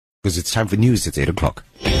because it's time for news at 8 o'clock.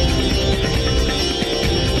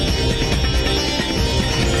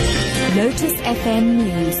 Lotus FM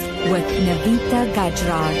News with Navita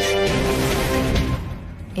Gajraj.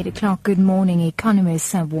 8 o'clock, good morning.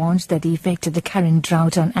 Economists have warned that the effect of the current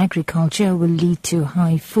drought on agriculture will lead to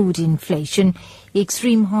high food inflation. The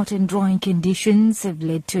extreme hot and dry conditions have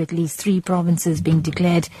led to at least 3 provinces being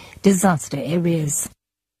declared disaster areas.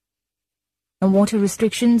 And water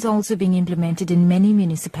restrictions also being implemented in many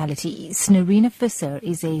municipalities. Narina Fisser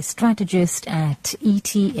is a strategist at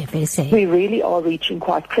ETFSA. We really are reaching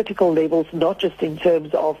quite critical levels, not just in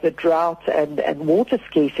terms of the drought and water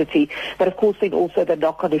scarcity, but of course then also the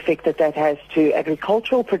knock-on effect that has to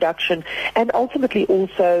agricultural production and ultimately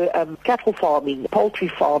also cattle farming, poultry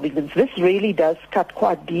farming. And this really does cut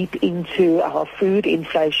quite deep into our food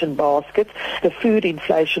inflation basket. The food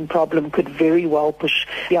inflation problem could very well push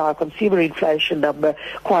our consumer inflation number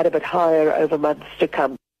quite a bit higher over months to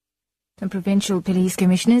come. And provincial police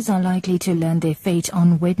commissioners are likely to learn their fate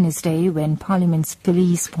on Wednesday when Parliament's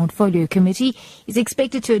Police Portfolio Committee is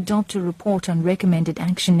expected to adopt a report on recommended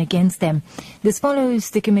action against them. This follows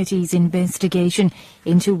the committee's investigation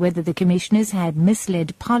into whether the commissioners had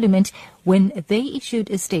misled Parliament when they issued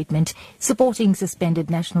a statement supporting suspended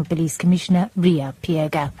National Police Commissioner Ria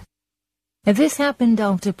Piega. This happened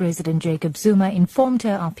after President Jacob Zuma informed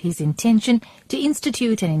her of his intention to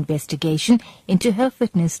institute an investigation into her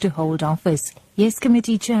fitness to hold office. Yes,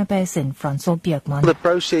 Committee Chairperson Francois Bjerkman. The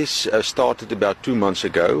process started about 2 months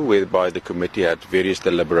ago, whereby the committee had various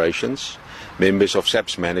deliberations. Members of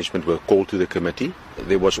SABC management were called to the committee.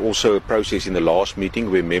 There was also a process in the last meeting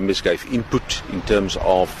where members gave input in terms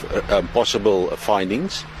of possible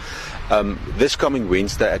findings. This coming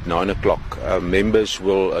Wednesday at 9 o'clock, members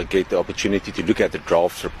will get the opportunity to look at the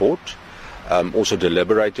draft report, also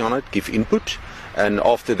deliberate on it, give input, and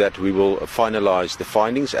after that we will finalize the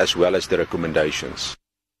findings as well as the recommendations.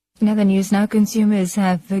 In other news now, consumers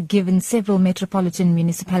have given several metropolitan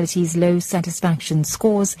municipalities low satisfaction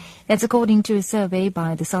scores. That's according to a survey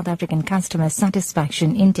by the South African Customer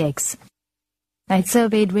Satisfaction Index. It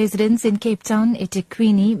surveyed residents in Cape Town, the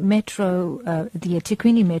eThekwini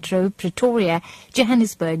Metro, Pretoria,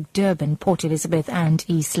 Johannesburg, Durban, Port Elizabeth and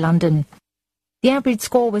East London. The average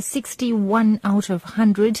score was 61 out of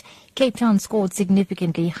 100. Cape Town scored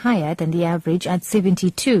significantly higher than the average at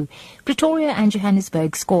 72. Pretoria and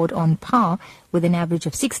Johannesburg scored on par with an average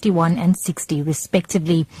of 61 and 60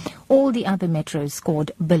 respectively. All the other metros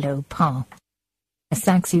scored below par.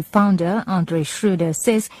 SABC founder Andre Schroeder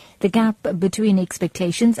says the gap between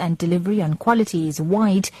expectations and delivery on quality is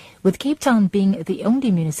wide, with Cape Town being the only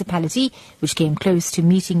municipality which came close to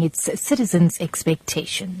meeting its citizens'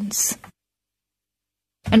 expectations.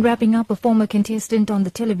 And wrapping up, a former contestant on the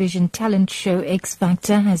television talent show X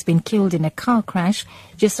Factor has been killed in a car crash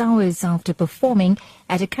just hours after performing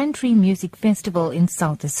at a country music festival in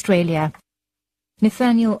South Australia.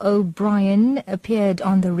 Nathaniel O'Brien appeared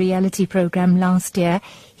on the reality program last year.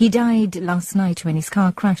 He died last night when his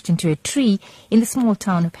car crashed into a tree in the small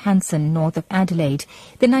town of Hanson, north of Adelaide.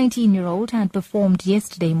 The 19-year-old had performed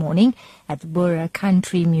yesterday morning at the Burra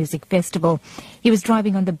Country Music Festival. He was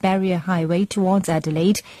driving on the Barrier Highway towards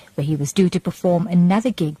Adelaide, where he was due to perform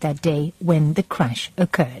another gig that day when the crash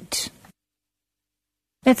occurred.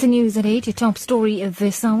 That's the news at 8. A top story of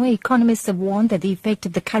this hour. Economists have warned that the effect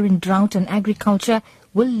of the current drought on agriculture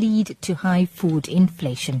will lead to high food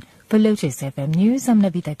inflation. For Lotus FM News, I'm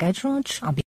Navita Gajraj.